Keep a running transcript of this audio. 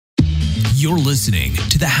You're listening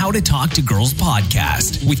to the How to Talk to Girls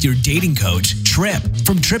podcast with your dating coach, Trip,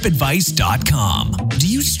 from tripadvice.com. Do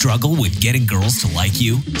you struggle with getting girls to like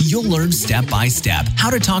you? You'll learn step by step how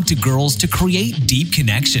to talk to girls to create deep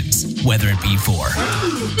connections, whether it be for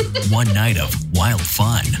one night of wild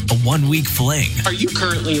fun, a 1-week fling. Are you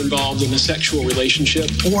currently involved in a sexual relationship?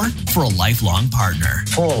 Or for a lifelong partner.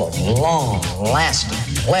 Full of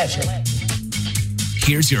long-lasting pleasure.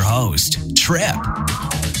 Here's your host, Trip.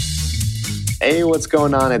 Hey, what's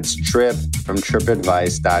going on? It's Trip from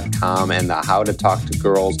tripadvice.com and the How to Talk to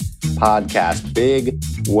Girls podcast. Big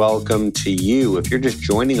welcome to you. If you're just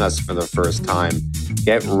joining us for the first time,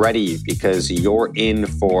 get ready because you're in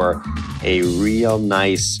for a real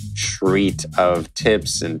nice treat of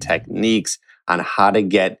tips and techniques on how to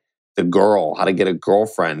get the girl, how to get a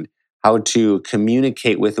girlfriend, how to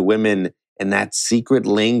communicate with women in that secret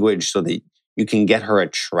language so that you can get her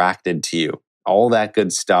attracted to you. All that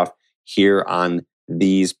good stuff here on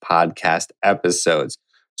these podcast episodes.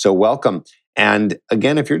 So welcome. And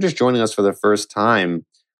again, if you're just joining us for the first time,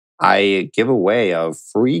 I give away a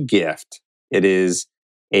free gift. It is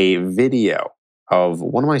a video of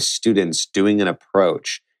one of my students doing an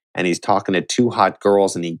approach, and he's talking to two hot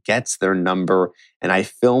girls and he gets their number, and I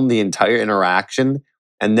filmed the entire interaction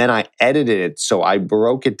and then I edited it. So I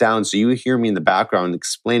broke it down so you hear me in the background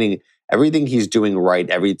explaining everything he's doing right,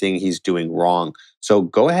 everything he's doing wrong. So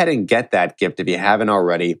go ahead and get that gift if you haven't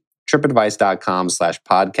already.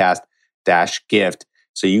 tripadvice.com/podcast-gift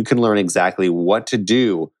so you can learn exactly what to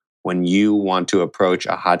do when you want to approach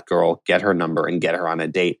a hot girl, get her number, and get her on a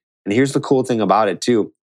date. And here's the cool thing about it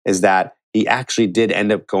too, is that he actually did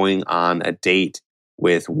end up going on a date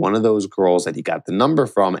with one of those girls that he got the number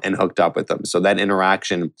from and hooked up with them. So that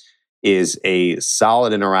interaction is a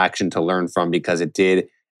solid interaction to learn from because it did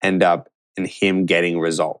end up in him getting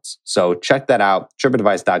results. So check that out,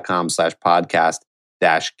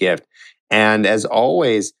 tripadvice.com/podcast-gift. And as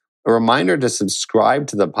always, a reminder to subscribe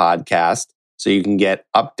to the podcast so you can get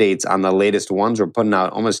updates on the latest ones. We're putting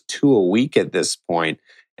out almost 2 a week at this point,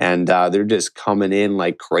 and they're just coming in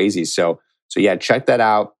like crazy. So yeah, check that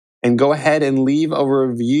out and go ahead and leave a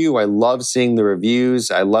review. I love seeing the reviews.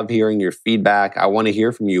 I love hearing your feedback. I want to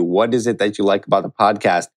hear from you. What is it that you like about the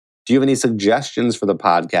podcast? Do you have any suggestions for the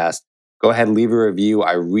podcast? Go ahead, leave a review.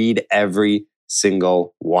 I read every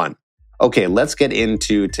single one. Okay, let's get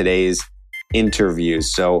into today's interview.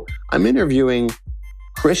 So I'm interviewing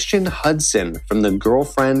Christian Hudson from the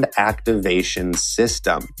Girlfriend Activation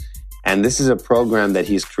System. And this is a program that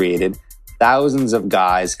he's created. Thousands of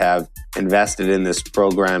guys have invested in this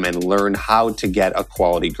program and learned how to get a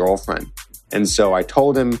quality girlfriend. And so I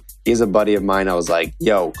told him, he's a buddy of mine. I was like,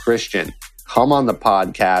 yo, Christian, come on the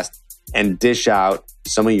podcast and dish out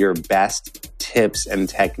some of your best tips and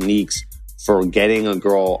techniques for getting a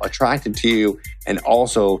girl attracted to you and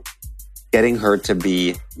also getting her to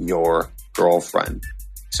be your girlfriend.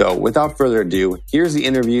 So without further ado, here's the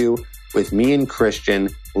interview with me and Christian.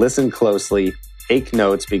 Listen closely, take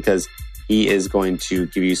notes because he is going to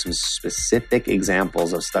give you some specific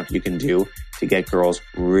examples of stuff you can do to get girls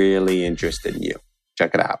really interested in you.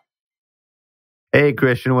 Check it out. Hey,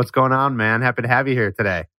 Christian, what's going on, man? Happy to have you here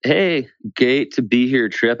today. Hey, great to be here,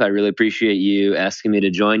 Trip. I really appreciate you asking me to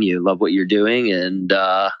join you. Love what you're doing and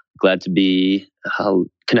glad to be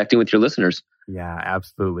connecting with your listeners. Yeah,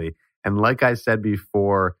 absolutely. And like I said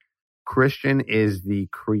before, Christian is the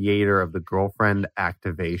creator of the Girlfriend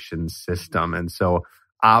Activation System. And so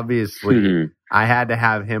obviously, I had to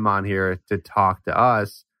have him on here to talk to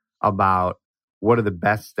us about what are the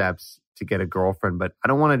best steps to get a girlfriend. But I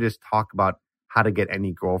don't want to just talk about how to get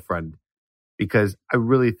any girlfriend because I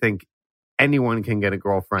really think anyone can get a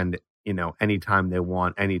girlfriend, anytime they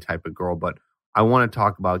want any type of girl. But I want to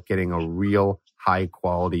talk about getting a real high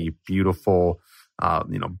quality, beautiful,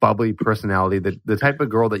 bubbly personality, the type of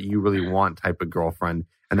girl that you really want type of girlfriend.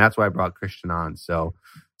 And that's why I brought Christian on. So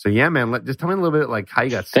yeah, man, just tell me a little bit like how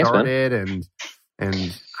you got started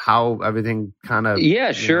and how everything kind of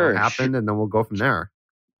happened, and then we'll go from there.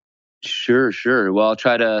 Sure. Well, I'll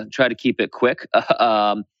try to keep it quick.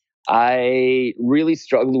 I really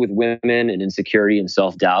struggled with women and insecurity and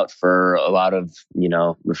self-doubt for a lot of,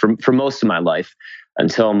 for most of my life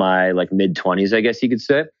until my mid-20s, I guess you could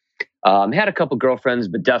say. Had a couple girlfriends,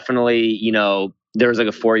 but definitely, there was a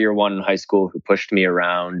 4-year one in high school who pushed me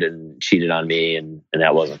around and cheated on me, and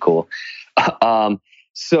that wasn't cool.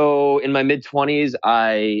 So in my mid-20s,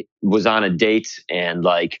 I was on a date and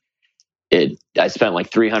I spent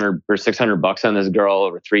 $300 or $600 on this girl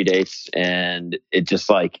over 3 dates, and it just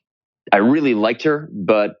I really liked her,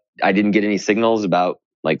 but I didn't get any signals about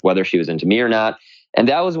whether she was into me or not. And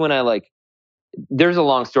that was when I there's a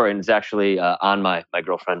long story, and it's actually on my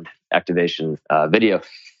girlfriend activation video.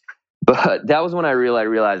 But that was when I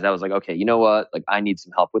realized I was like, okay, you know what? Like, I need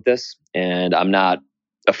some help with this, and I'm not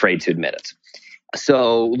afraid to admit it.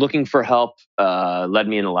 So looking for help led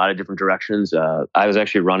me in a lot of different directions. I was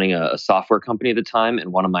actually running a software company at the time,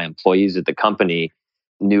 and one of my employees at the company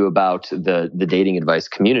knew about the dating advice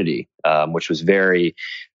community, which was very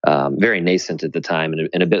nascent at the time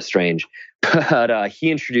and a bit strange. But he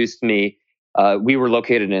introduced me. We were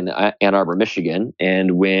located in Ann Arbor, Michigan,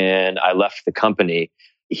 and when I left the company,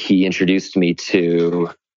 he introduced me to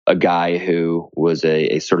a guy who was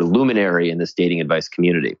a sort of luminary in this dating advice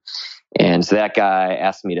community. And so that guy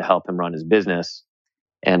asked me to help him run his business.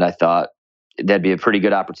 And I thought that'd be a pretty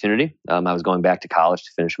good opportunity. I was going back to college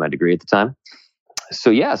to finish my degree at the time.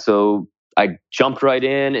 So I jumped right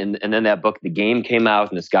in. And then that book, The Game, came out,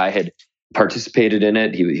 and this guy had participated in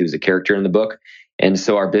it. He was a character in the book. And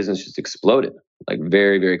so our business just exploded, like,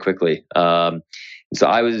 very, very quickly. So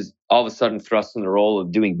I was all of a sudden thrust in the role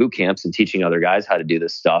of doing boot camps and teaching other guys how to do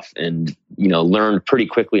this stuff, and, learned pretty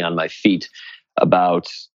quickly on my feet about,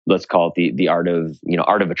 let's call it the art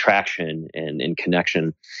of attraction and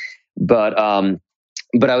connection. But I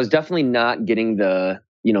was definitely not getting the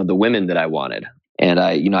women that I wanted. And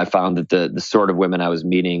I found that the sort of women I was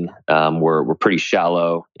meeting were pretty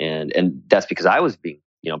shallow, and that's because I was being,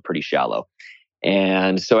 pretty shallow.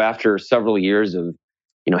 And so after several years of,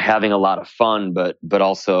 having a lot of fun, but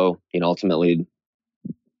also, ultimately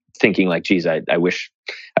thinking like, geez, I wish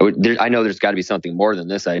I would. I know there's got to be something more than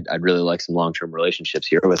this. I'd really like some long-term relationships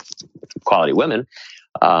here with quality women.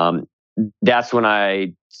 That's when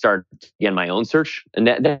I started again my own search, and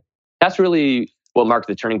that's really what marked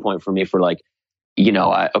the turning point for me. For like,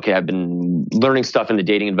 I've been learning stuff in the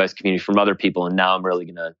dating advice community from other people, and now I'm really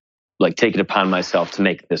gonna take it upon myself to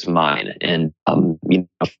make this mine and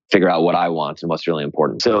figure out what I want and what's really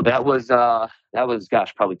important. So that was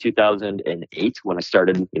probably 2008 when I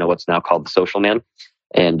started what's now called The Social Man.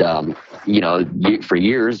 And for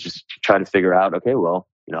years just try to figure out, okay, well,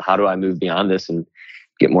 how do I move beyond this and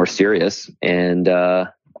get more serious? And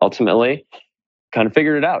ultimately kind of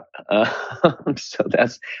figured it out. So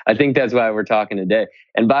I think that's why we're talking today.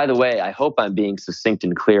 And by the way, I hope I'm being succinct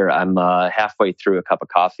and clear. I'm halfway through a cup of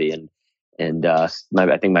coffee, and I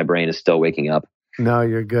think my brain is still waking up. No,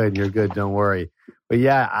 you're good. You're good. Don't worry. But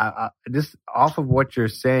yeah, I just off of what you're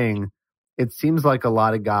saying, it seems like a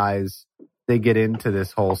lot of guys, they get into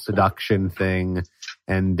this whole seduction thing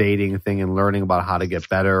and dating thing and learning about how to get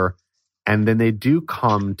better. And then they do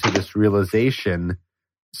come to this realization,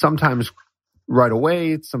 sometimes right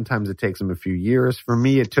away. Sometimes it takes them a few years. For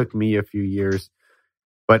me, it took me a few years.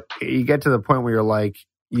 But you get to the point where you're like,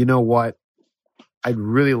 you know what? I'd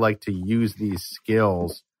really like to use these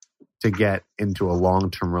skills to get into a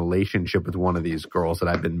long-term relationship with one of these girls that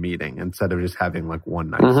I've been meeting, instead of just having like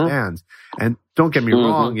one-night stands. And don't get me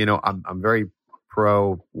wrong, I'm very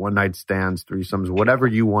pro one-night stands, threesomes, whatever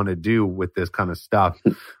you want to do with this kind of stuff.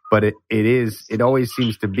 But it always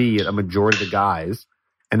seems to be a majority of the guys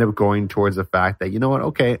end up going towards the fact that,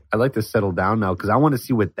 okay, I'd like to settle down now because I want to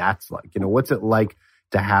see what that's like. What's it like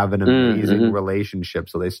to have an amazing relationship?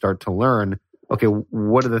 So they start to learn, okay,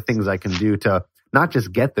 what are the things I can do to not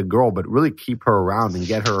just get the girl, but really keep her around and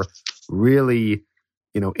get her really,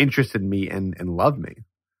 interested in me and love me,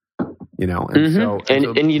 And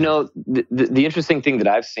the interesting thing that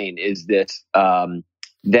I've seen is that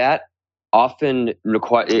that often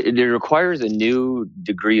requires a new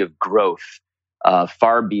degree of growth,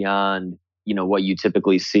 far beyond what you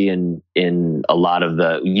typically see in a lot of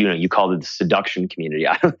the you call it the seduction community.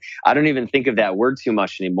 I don't even think of that word too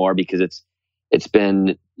much anymore, because it's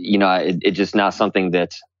been it's just not something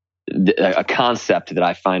that a concept that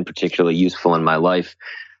I find particularly useful in my life.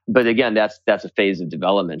 But again, that's a phase of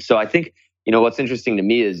development. So I think what's interesting to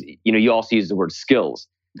me is you also use the word skills.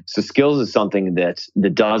 So skills is something that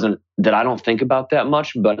I don't think about that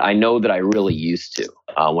much, but I know that I really used to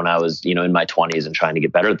when I was in my 20s and trying to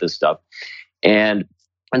get better at this stuff. And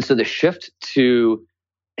so the shift to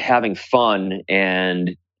having fun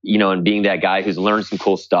and being that guy who's learned some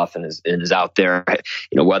cool stuff and is out there,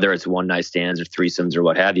 whether it's one night stands or threesomes or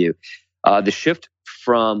what have you, the shift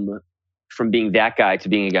from being that guy to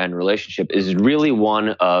being a guy in a relationship is really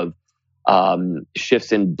one of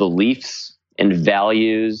shifts in beliefs and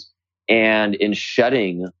values, and in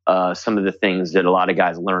shedding some of the things that a lot of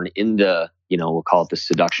guys learn in the, we'll call it the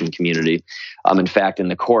seduction community. In fact, in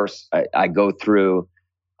the course, I go through,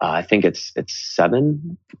 I think it's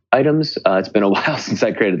 7 items. It's been a while since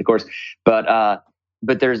I created the course, but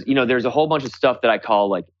there's a whole bunch of stuff that I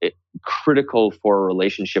call critical for a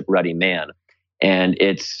relationship ready man. and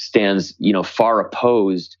it stands, far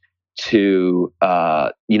opposed to,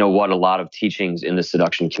 what a lot of teachings in the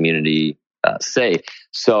seduction community say.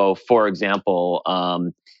 So, for example,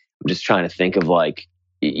 I'm just trying to think of like,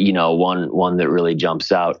 one that really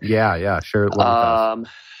jumps out. Yeah, sure.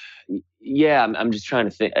 Yeah, I'm just trying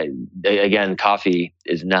to think. Again, coffee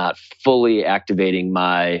is not fully activating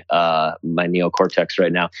my my neocortex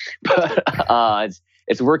right now, but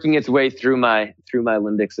it's working its way through my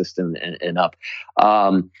limbic system and up.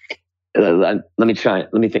 Let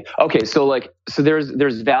me think. Okay, so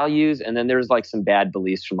there's values, and then there's like some bad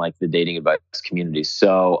beliefs from like the dating advice community.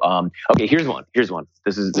 So okay, here's one.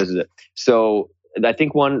 This is it. So I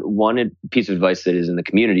think one piece of advice that is in the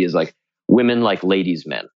community is like women like ladies'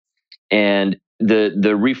 men. And the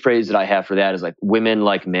rephrase that I have for that is like women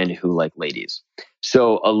like men who like ladies.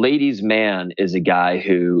 So a ladies' man is a guy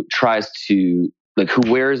who tries to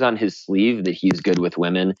who wears on his sleeve that he's good with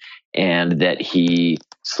women and that he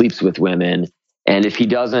sleeps with women. And if he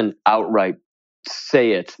doesn't outright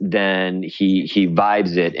say it, then he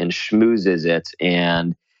vibes it and schmoozes it.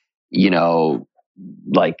 And, you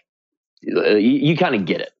kind of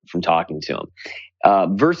get it from talking to him.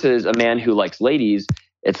 Versus a man who likes ladies,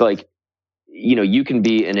 it's like, you can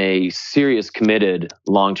be in a serious, committed,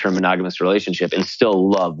 long-term monogamous relationship and still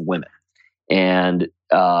love women. And,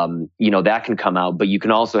 that can come out, but you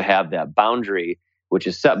can also have that boundary, which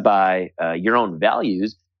is set by your own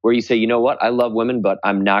values, where you say, you know what, I love women, but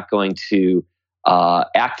I'm not going to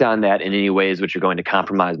act on that in any ways which are going to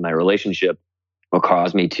compromise my relationship or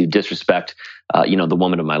cause me to disrespect, the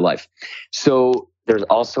woman of my life. So there's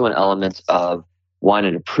also an element of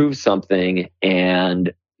wanting to prove something,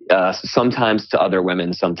 and sometimes to other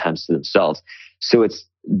women, sometimes to themselves. So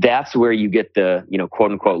that's where you get the,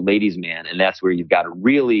 quote unquote ladies' man. And that's where you've got to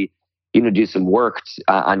really, do some work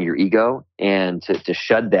on your ego and to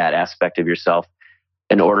shed that aspect of yourself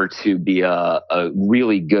in order to be a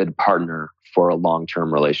really good partner for a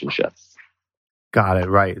long-term relationship. Got it.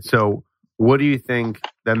 Right. So what do you think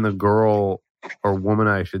then the girl or woman,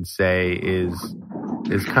 I should say, is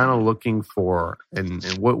kind of looking for, and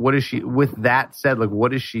what is she, with that said, like,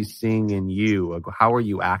 what is she seeing in you? Like, how are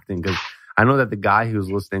you acting? Because I know that the guy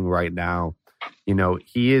who's listening right now,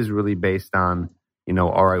 he is really based on,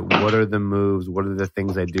 all right, what are the moves? What are the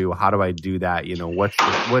things I do? How do I do that?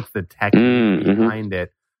 What's the technique behind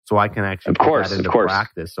it? So I can actually put that into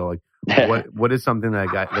practice. So like, what is something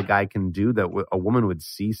that the guy can do that a woman would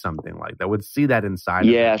see something like that, would see that inside?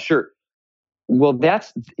 Yeah, sure. Well,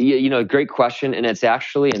 that's, a great question. And it's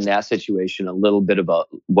actually in that situation a little bit about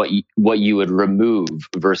what you would remove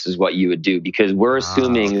versus what you would do, because we're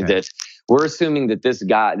assuming that this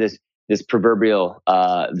guy, this proverbial,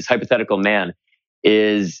 this hypothetical man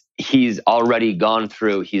he's already gone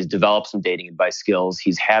through, he's developed some dating advice skills.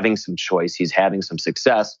 He's having some choice. He's having some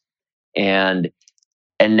success. And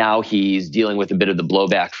now he's dealing with a bit of the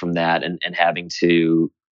blowback from that and having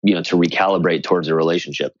to, to recalibrate towards a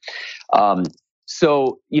relationship.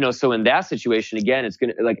 So in that situation, again, it's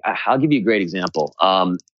going to, I'll give you a great example.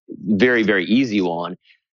 Very, very easy one.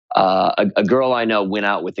 A girl I know went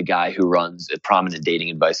out with a guy who runs a prominent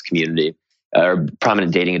dating advice community or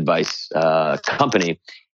prominent dating advice company.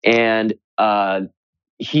 And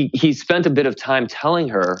he spent a bit of time telling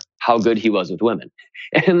her how good he was with women.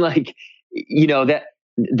 And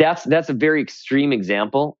that's a very extreme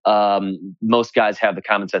example. Most guys have the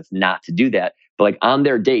common sense not to do that. But on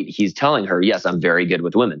their date, he's telling her, yes, I'm very good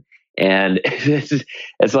with women. And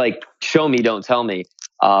it's like, show me, don't tell me.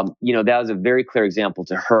 That was a very clear example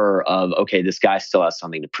to her of, okay, this guy still has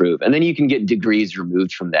something to prove. And then you can get degrees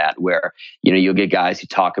removed from that where, you'll get guys who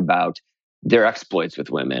talk about their exploits with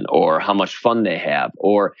women or how much fun they have.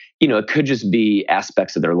 Or, it could just be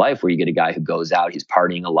aspects of their life where you get a guy who goes out, he's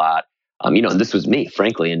partying a lot. And this was me,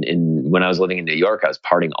 frankly. And when I was living in New York, I was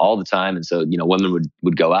partying all the time. And so, women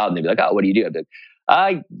would go out and they'd be like, oh, what do you do? I'd be like,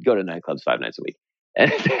 I go to nightclubs 5 nights a week.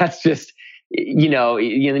 And that's just,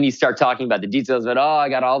 then you start talking about the details of it. Oh, I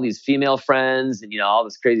got all these female friends and, all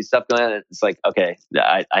this crazy stuff going on. It's like, okay,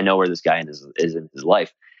 I know where this guy is in his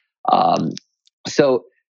life.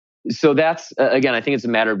 So that's, again, I think it's a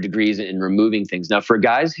matter of degrees in removing things. Now, for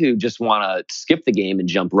guys who just want to skip the game and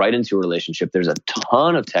jump right into a relationship, there's a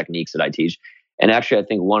ton of techniques that I teach. And actually, I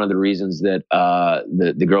think one of the reasons that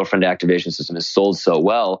the girlfriend activation system has sold so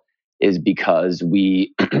well is because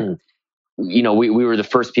we were the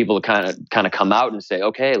first people to kind of come out and say,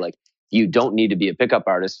 okay, you don't need to be a pickup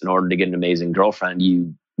artist in order to get an amazing girlfriend.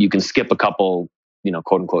 You can skip a couple,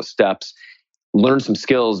 quote unquote steps, learn some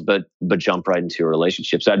skills, but jump right into a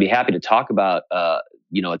relationship. So I'd be happy to talk about, a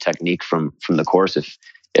technique from the course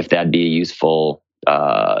if that'd be a useful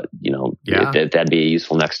if that'd be a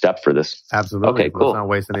useful next step for this. Absolutely. Okay, cool. Let's not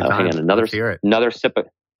waste any time. Hang on, another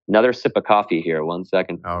sip of coffee here. 1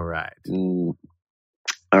 second. All right. All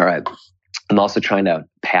right. I'm also trying to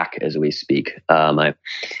pack as we speak.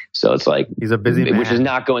 So it's like he's a busy man, which is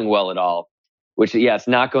not going well at all. It's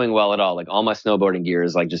not going well at all. Like all my snowboarding gear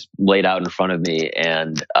is like just laid out in front of me,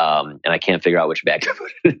 and I can't figure out which bag to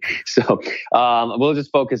put it in. So we'll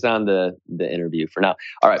just focus on the interview for now.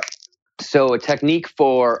 All right. So a technique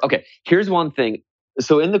here's one thing.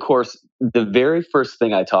 So in the course, the very first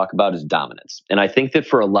thing I talk about is dominance. And I think that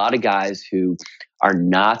for a lot of guys who are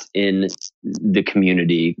not in the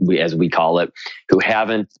community, as we call it, who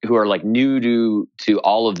are like new to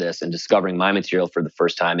all of this and discovering my material for the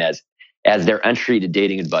first time as their entry to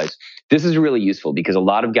dating advice, this is really useful because a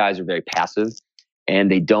lot of guys are very passive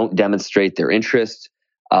and they don't demonstrate their interest.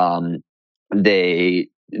 They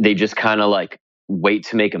just kind of like wait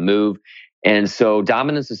to make a move. And so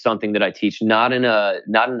dominance is something that I teach not in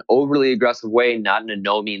an overly aggressive way, not in a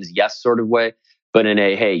no means yes sort of way, but in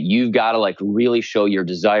a, hey, you've got to like really show your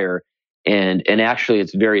desire. And actually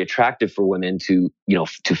it's very attractive for women to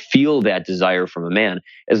feel that desire from a man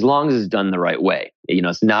as long as it's done the right way.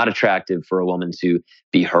 It's not attractive for a woman to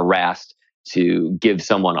be harassed, to give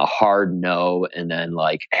someone a hard no and then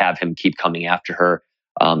like have him keep coming after her.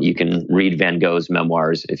 You can read Van Gogh's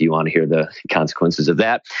memoirs if you want to hear the consequences of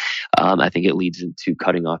that. I think it leads into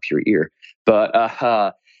cutting off your ear. But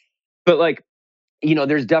like,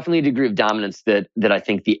 there's definitely a degree of dominance that I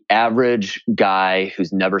think the average guy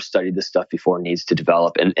who's never studied this stuff before needs to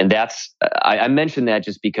develop. And that's, I mentioned that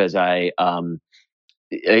just because again,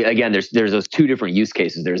 there's those two different use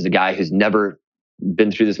cases. There's the guy who's never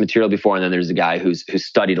been through this material before, and then there's the guy who's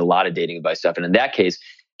studied a lot of dating advice stuff. And in that case,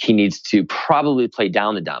 he needs to probably play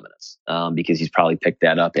down the dominance because he's probably picked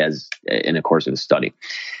that up as in a course of his study.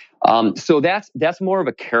 So that's more of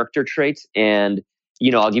a character trait. And,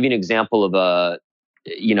 I'll give you an example of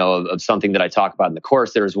of something that I talk about in the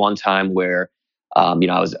course. There was one time where, I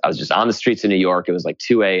was just on the streets of New York. It was like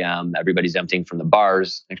 2 a.m. Everybody's emptying from the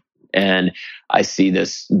bars. And I see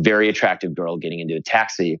this very attractive girl getting into a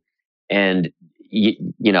taxi, and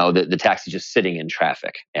the taxi just sitting in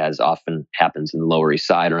traffic, as often happens in the Lower East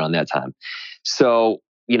Side around that time. So,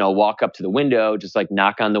 walk up to the window, just like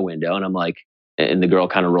knock on the window. And I'm like, and the girl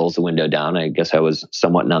kind of rolls the window down. I guess I was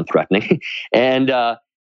somewhat non-threatening. And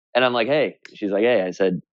I'm like, hey, she's like, hey, I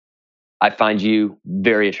said, I find you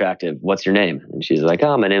very attractive. What's your name? And she's like,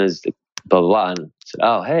 oh, my name is blah, blah, blah. And I said,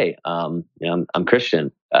 oh, hey, I'm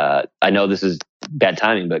Christian. I know this is bad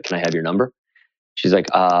timing, but can I have your number? She's like,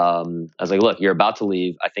 I was like, look, you're about to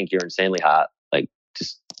leave. I think you're insanely hot. Like,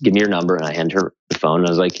 just give me your number. And I hand her the phone. And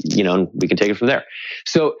I was like, we can take it from there.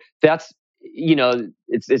 So that's,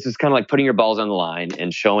 it's just kind of like putting your balls on the line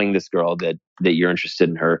and showing this girl that you're interested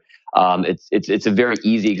in her. It's a very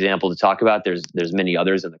easy example to talk about. There's many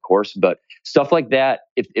others in the course, but stuff like that,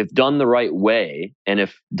 if done the right way and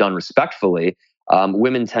if done respectfully,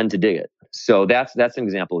 women tend to dig it. So that's an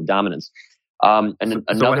example of dominance. And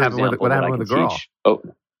another example what happened with the girl? Teach,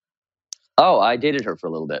 oh, I dated her for a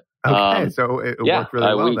little bit. Okay, so it worked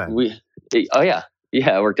really well then.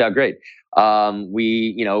 It worked out great.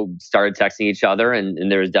 We started texting each other,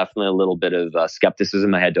 and there was definitely a little bit of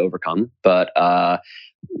skepticism I had to overcome, but that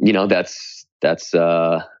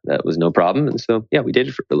was no problem. And so we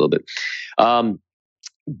dated for a little bit.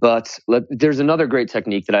 But there's another great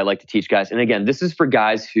technique that I like to teach guys, and again, this is for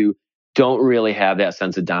guys who don't really have that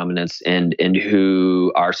sense of dominance and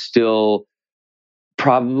who are still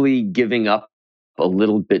probably giving up a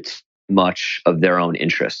little bit much of their own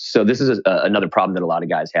interests. So this is another problem that a lot of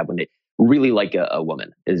guys have when they really like a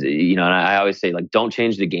woman is, and I always say, like, don't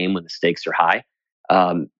change the game when the stakes are high.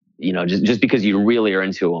 Just because you really are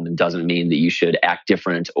into a woman doesn't mean that you should act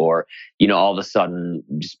different or, all of a sudden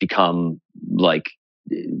just become like,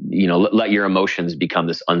 let your emotions become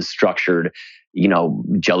this unstructured,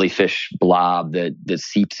 jellyfish blob that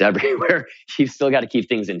seeps everywhere. You've still got to keep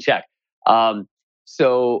things in check.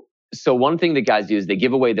 So one thing that guys do is they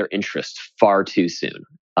give away their interest far too soon.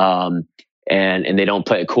 And they don't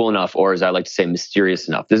play it cool enough, or as I like to say, mysterious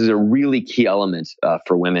enough. This is a really key element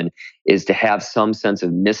for women, is to have some sense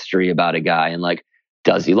of mystery about a guy and like,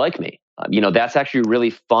 does he like me? That's actually really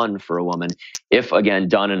fun for a woman if, again,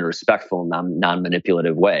 done in a respectful,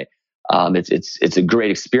 non-manipulative way. It's a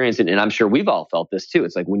great experience. And I'm sure we've all felt this too.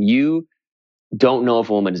 It's like when you don't know if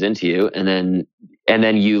a woman is into you and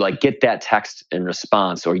then you like get that text in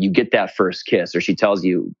response, or you get that first kiss, or she tells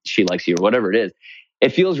you she likes you or whatever it is, it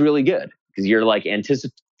feels really good because you're like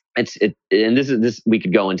and this we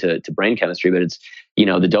could go into brain chemistry, but it's,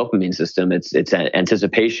 the dopamine system. It's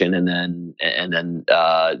anticipation and then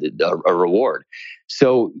a reward.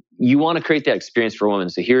 So you want to create that experience for a woman.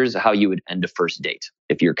 So here's how you would end a first date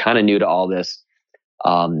if you're kind of new to all this.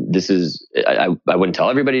 This is I wouldn't tell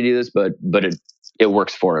everybody to do this, but it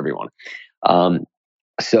works for everyone.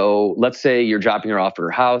 So let's say you're dropping her off at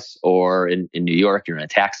her house, or in New York, you're in a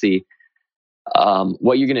taxi.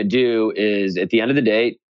 What you're going to do is, at the end of the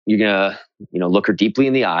date, you're going to, look her deeply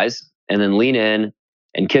in the eyes and then lean in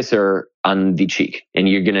and kiss her on the cheek. And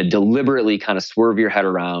you're going to deliberately kind of swerve your head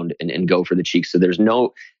around and go for the cheek. So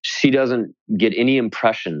she doesn't get any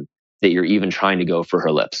impression that you're even trying to go for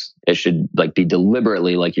her lips. It should be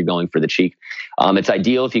deliberately like you're going for the cheek. It's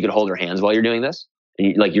ideal if you could hold her hands while you're doing this.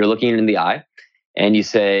 And you're looking in the eye and you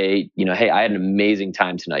say, hey, I had an amazing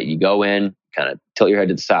time tonight. You go in, kind of tilt your head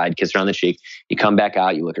to the side, kiss her on the cheek. You come back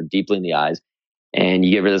out, you look her deeply in the eyes, and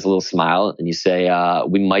you give her this little smile and you say,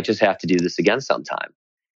 we might just have to do this again sometime.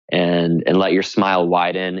 And let your smile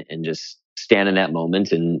widen and just stand in that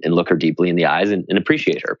moment and look her deeply in the eyes and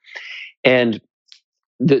appreciate her. And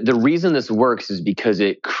the reason this works is because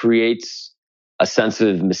it creates a sense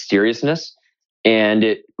of mysteriousness, and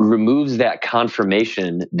it removes that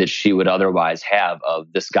confirmation that she would otherwise have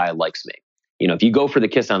of, this guy likes me. If you go for the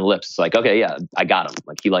kiss on the lips, it's like, okay, yeah, I got him.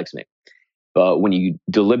 He likes me. But when you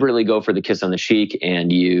deliberately go for the kiss on the cheek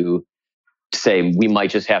and you say, we might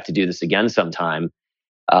just have to do this again sometime,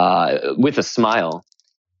 with a smile,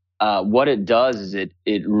 what it does is it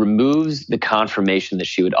removes the confirmation that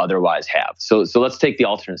she would otherwise have. So let's take the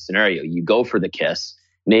alternate scenario. You go for the kiss.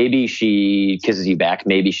 Maybe she kisses you back.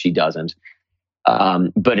 Maybe she doesn't.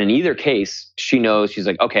 But in either case, she knows, she's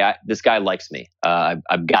like, okay, this guy likes me.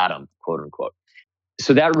 I've got him, quote unquote.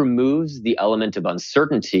 So that removes the element of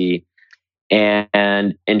uncertainty.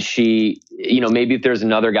 And she, maybe if there's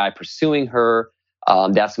another guy pursuing her,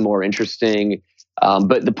 that's more interesting.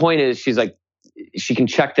 But the point is, she's like, she can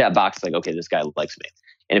check that box, like, okay, this guy likes me.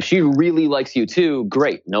 And if she really likes you too,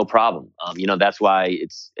 great, no problem. That's why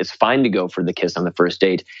it's fine to go for the kiss on the first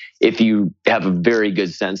date if you have a very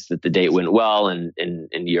good sense that the date went well and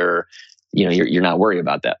you're not worried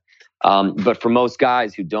about that. But for most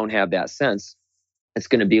guys who don't have that sense, it's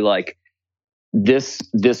going to be like this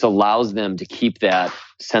allows them to keep that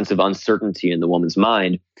sense of uncertainty in the woman's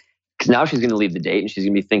mind, because now she's going to leave the date and she's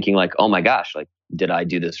going to be thinking like, oh my gosh, did I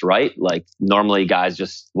do this right? Normally guys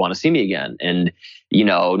just want to see me again. And,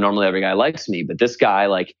 normally every guy likes me, but this guy,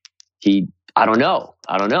 I don't know.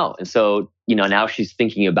 And so, now she's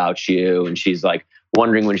thinking about you and she's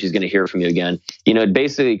wondering when she's going to hear from you again. It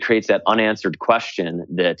basically creates that unanswered question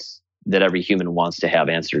that every human wants to have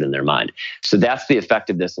answered in their mind. So that's the effect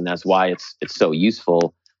of this. And that's why it's so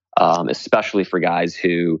useful, especially for guys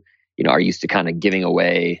who, are used to kind of giving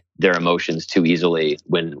away their emotions too easily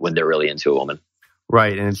when they're really into a woman.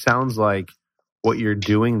 Right. And it sounds like what you're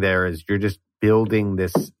doing there is you're just building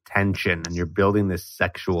this tension and you're building this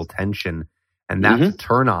sexual tension. And that's a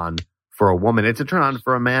turn on for a woman. It's a turn on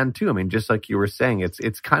for a man too. I mean, just like you were saying,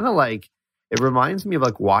 it's kind of like, it reminds me of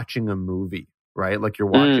watching a movie, right? You're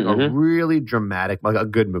watching a really dramatic, a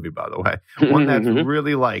good movie, by the way, one that's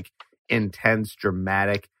really intense,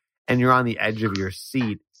 dramatic, and you're on the edge of your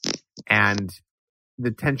seat. And the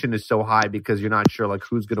tension is so high because you're not sure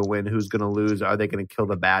who's going to win, who's going to lose, are they going to kill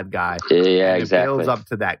the bad guy? Yeah, and exactly. It builds up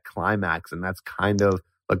to that climax, and that's kind of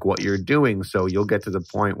what you're doing. So you'll get to the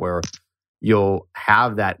point where you'll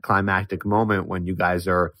have that climactic moment when you guys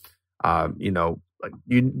are,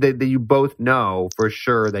 you both know for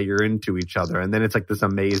sure that you're into each other, and then it's this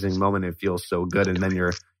amazing moment. It feels so good, and then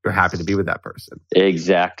you're happy to be with that person.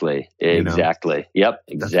 Exactly. Yep.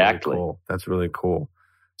 Exactly. That's really cool.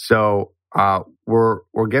 So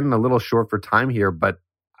we're getting a little short for time here, but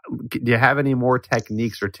do you have any more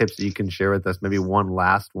techniques or tips that you can share with us? Maybe one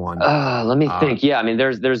last one. Let me think. Yeah, I mean,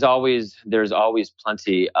 there's always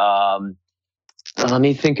plenty. Let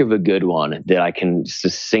me think of a good one that I can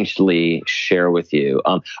succinctly share with you.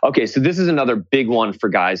 Okay, so this is another big one for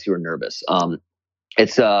guys who are nervous.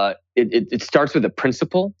 It starts with a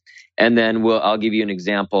principle, and then I'll give you an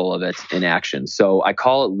example of it in action. So I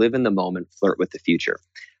call it live in the moment, flirt with the future.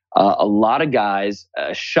 A lot of guys,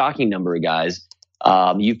 a shocking number of guys,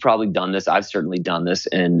 you've probably done this. I've certainly done this.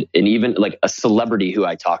 And even a celebrity who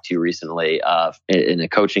I talked to recently in a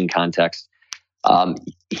coaching context,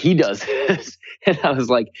 he does this. And I was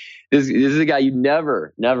like, this is a guy you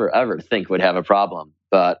never, ever think would have a problem.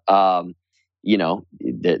 But, there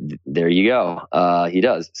you go. He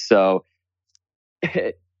does. So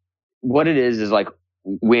what it is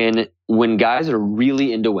when guys are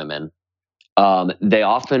really into women, they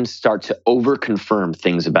often start to over-confirm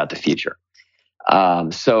things about the future.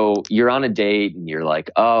 So you're on a date and you're like,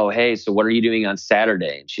 oh, hey, so what are you doing on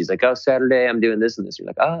Saturday? And she's like, oh, Saturday, I'm doing this and this. You're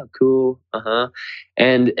like, oh, cool.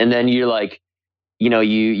 And then you're like,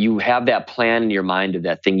 you have that plan in your mind of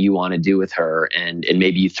that thing you want to do with her. And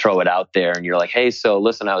maybe you throw it out there and you're like, hey, so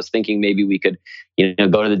listen, I was thinking maybe we could,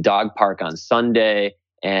 go to the dog park on Sunday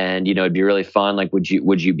and, it'd be really fun. Like, would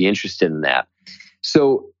you be interested in that?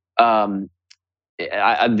 So,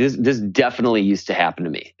 this definitely used to happen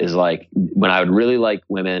to me, is like when I would really like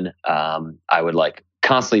women, I would like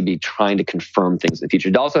constantly be trying to confirm things in the future.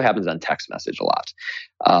 It also happens on text message a lot.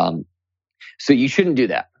 So you shouldn't do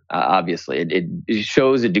that. Obviously, it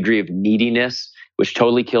shows a degree of neediness, which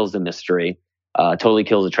totally kills the mystery, totally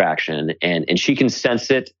kills attraction, and she can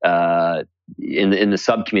sense it in the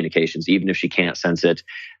sub communications, even if she can't sense it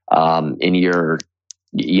in your,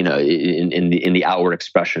 in the outward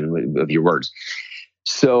expression of your words.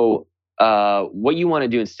 So what you want to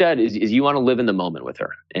do instead is you want to live in the moment with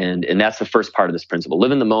her, and that's the first part of this principle.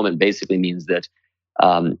 Live in the moment basically means that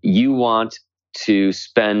you want to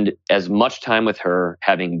spend as much time with her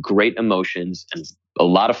having great emotions and a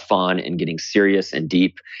lot of fun and getting serious and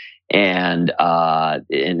deep and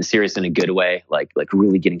serious in a good way, like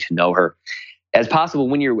really getting to know her as possible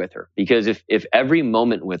when you're with her. Because if every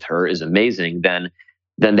moment with her is amazing, then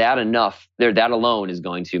that alone is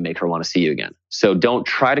going to make her want to see you again. So don't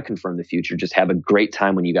try to confirm the future. Just have a great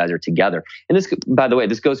time when you guys are together. And this, by the way,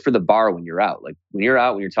 this goes for the bar when you're out. Like when you're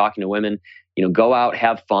out, when you're talking to women, go out,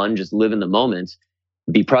 have fun, just live in the moment,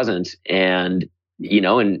 be present, and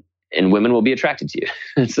women will be attracted to you.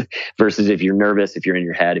 Versus if you're nervous, if you're in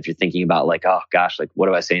your head, if you're thinking about like, oh gosh, like what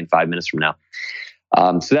do I say in 5 minutes from now?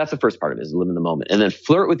 So that's the first part of it, is live in the moment. And then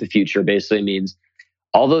flirt with the future basically means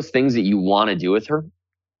all those things that you want to do with her,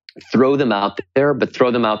 throw them out there, but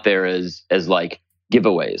throw them out there as like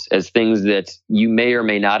giveaways, as things that you may or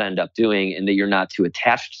may not end up doing and that you're not too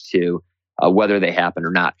attached to, whether they happen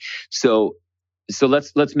or not. So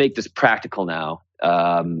let's make this practical now,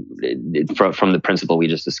 from the principle we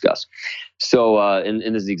just discussed. So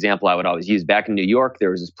in this example I would always use, back in New York, there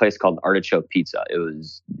was this place called Artichoke Pizza. It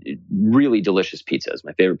was really delicious pizza. It's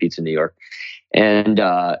my favorite pizza in New York. And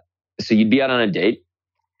so you'd be out on a date,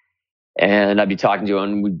 and I'd be talking to her,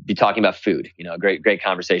 and we'd be talking about food. Great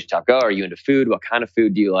conversation topic. Oh, are you into food? What kind of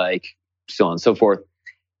food do you like? So on and so forth.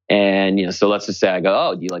 And, so let's just say I go,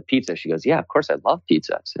 oh, do you like pizza? She goes, yeah, of course I love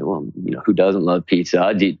pizza. I say, well, who doesn't love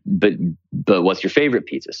pizza? But what's your favorite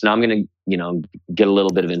pizza? So now I'm going to, get a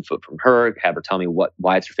little bit of input from her, have her tell me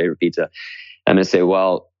why it's her favorite pizza. I'm going to say,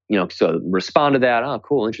 well, so respond to that. Oh,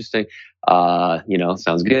 cool. Interesting.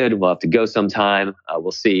 Sounds good. We'll have to go sometime.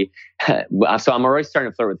 We'll see. So I'm already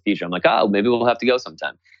starting to flirt with the future. I'm like, oh, maybe we'll have to go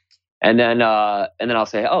sometime. And then I'll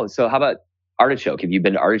say, oh, so how about Artichoke? Have you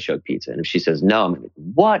been to Artichoke Pizza? And if she says no, I'm like,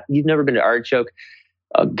 what? You've never been to Artichoke?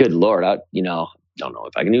 Good Lord. I don't know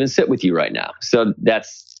if I can even sit with you right now. So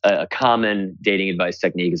that's a common dating advice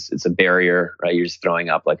technique. It's a barrier, right? You're just throwing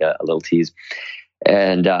up like a little tease.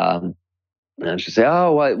 And she'll say,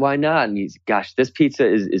 oh, why not? And he's, gosh, this pizza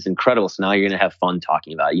is incredible. So now you're going to have fun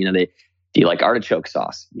talking about it. Do you like artichoke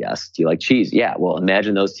sauce? Yes. Do you like cheese? Yeah. Well,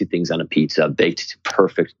 imagine those two things on a pizza, baked to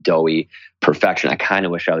perfect, doughy perfection. I kind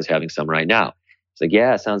of wish I was having some right now. It's like,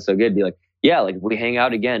 yeah, it sounds so good. Be like, yeah, like if we hang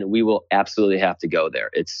out again, we will absolutely have to go there.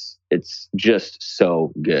 It's just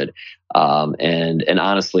so good. And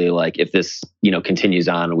honestly, like if this, continues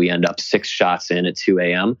on, we end up 6 shots in at 2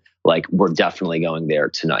 a.m., like we're definitely going there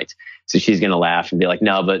tonight. So she's going to laugh and be like,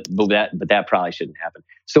 no, but that probably shouldn't happen.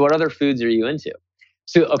 So what other foods are you into?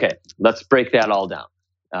 So, okay, let's break that all down.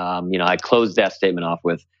 I closed that statement off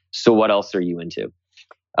with, so what else are you into?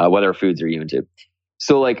 What other foods are you into?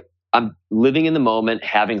 So like, I'm living in the moment,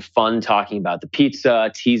 having fun talking about the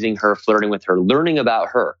pizza, teasing her, flirting with her, learning about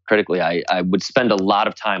her. Critically, I would spend a lot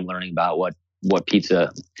of time learning about what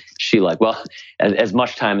pizza she liked. Well, as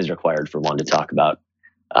much time is required for one to talk about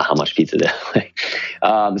how much pizza they like.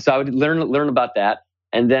 So I would learn about that.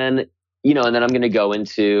 And then, I'm going to go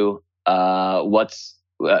into talking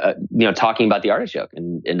about the artichoke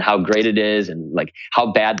and how great it is and like how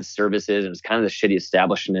bad the service is. And it's kind of the shitty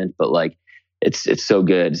establishment, but like, it's so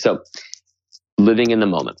good. So living in the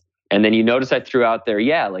moment. And then you notice I threw out there,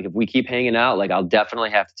 yeah, like if we keep hanging out, like I'll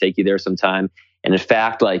definitely have to take you there sometime. And in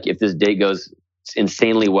fact, like if this date goes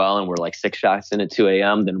insanely well and we're like 6 shots in at 2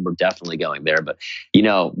 a.m., then we're definitely going there. But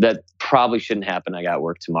that probably shouldn't happen. I got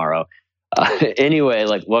work tomorrow. Anyway,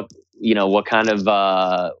 like what kind of,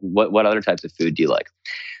 what other types of food do you like?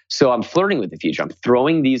 So I'm flirting with the future. I'm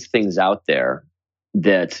throwing these things out there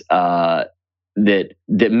that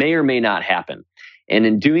may or may not happen. And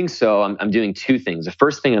in doing so, I'm doing two things. The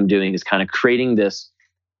first thing I'm doing is kind of creating this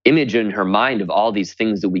image in her mind of all these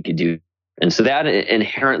things that we could do. And so that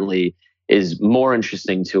inherently is more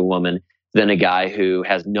interesting to a woman than a guy who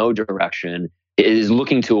has no direction, is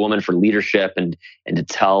looking to a woman for leadership and to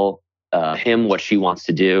tell him what she wants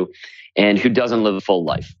to do, and who doesn't live a full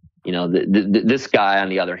life. You know, this guy, on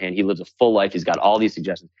the other hand, he lives a full life. He's got all these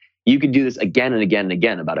suggestions. You could do this again and again and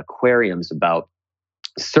again about aquariums, about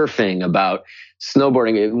surfing, about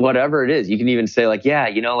snowboarding, whatever it is. You can even say like, yeah,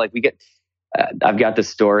 you know, like we get, I've got this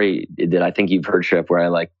story that I think you've heard, Trip, where I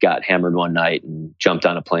like got hammered one night and jumped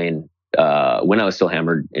on a plane when I was still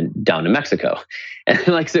hammered down to Mexico. And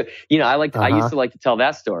like, so, you know, I used to like to tell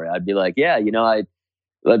that story. I'd be like, yeah, you know,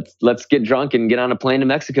 let's get drunk and get on a plane to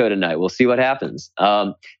Mexico tonight. We'll see what happens.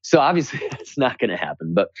 So obviously it's not going to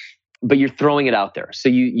happen, but you're throwing it out there. So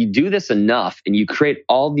you do this enough and you create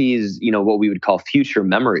all these, you know, what we would call future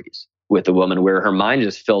memories with a woman, where her mind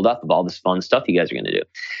is filled up of all this fun stuff you guys are going to do.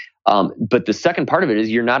 But the second part of it is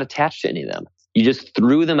you're not attached to any of them. You just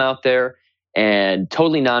threw them out there and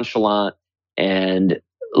totally nonchalant, and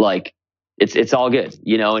like, it's all good,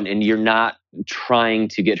 you know, and you're not trying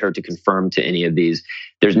to get her to confirm to any of these.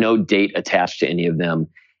 There's no date attached to any of them.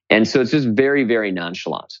 And so it's just very, very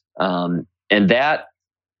nonchalant. And that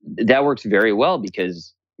works very well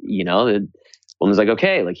because, you know, the woman's like,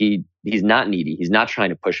 okay, like he's not needy. He's not trying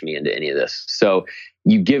to push me into any of this. So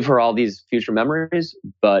you give her all these future memories,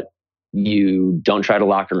 but you don't try to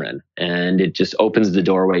lock her in. And it just opens the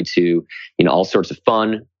doorway to, you know, all sorts of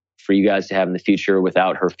fun for you guys to have in the future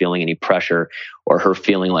without her feeling any pressure or her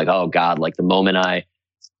feeling like, oh God, like the moment I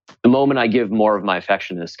give more of my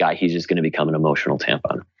affection to this guy, he's just going to become an emotional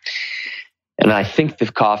tampon. And I think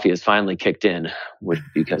the coffee has finally kicked in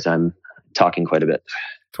because I'm talking quite a bit.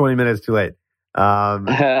 20 minutes too late.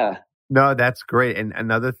 No, that's great. And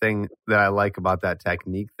another thing that I like about that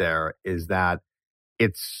technique there is that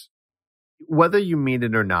it's, whether you mean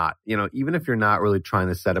it or not, you know, even if you're not really trying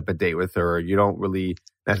to set up a date with her, you don't really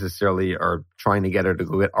necessarily are trying to get her to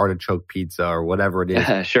go get artichoke pizza or whatever it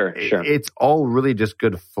is. Sure. It's all really just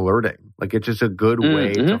good flirting. Like, it's just a good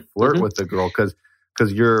way to flirt with the girl because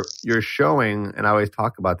you're showing, and I always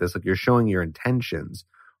talk about this, like you're showing your intentions,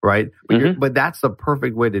 right? But that's the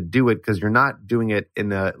perfect way to do it because you're not doing it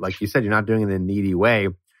in a, like you said, you're not doing it in a needy way.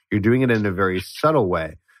 You're doing it in a very subtle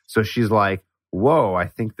way. So she's like, whoa, I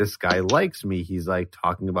think this guy likes me. He's like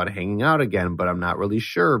talking about hanging out again, but I'm not really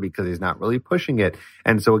sure because he's not really pushing it.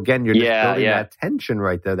 And so again, you're just building that tension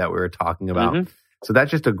right there that we were talking about. So that's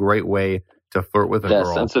just a great way to flirt with a girl.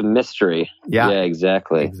 That sense of mystery. Yeah,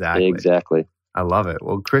 exactly. I love it.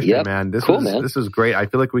 Well, Christian, man, this is great. I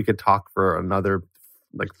feel like we could talk for another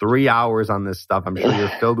like 3 hours on this stuff. I'm sure you're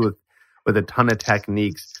filled with a ton of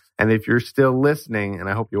techniques. And if you're still listening, and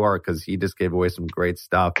I hope you are because he just gave away some great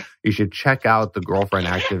stuff, you should check out the Girlfriend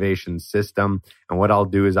Activation System. And what I'll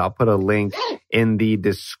do is I'll put a link in the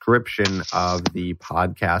description of the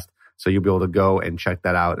podcast so you'll be able to go and check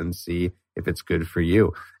that out and see if it's good for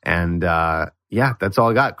you. And yeah, that's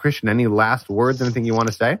all I got. Christian, any last words, anything you want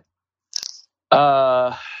to say?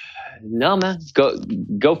 No, man.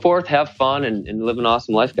 Go forth, have fun, and live an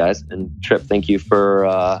awesome life, guys. And Trip, thank you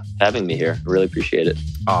for having me here. I really appreciate it.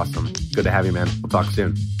 Awesome. Good to have you, man. We'll talk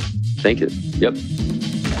soon. Thank you. Yep.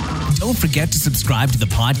 Don't forget to subscribe to the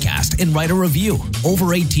podcast and write a review.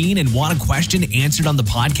 Over 18 and want a question answered on the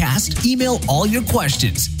podcast? Email all your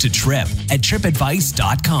questions to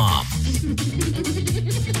Trip@tripadvice.com.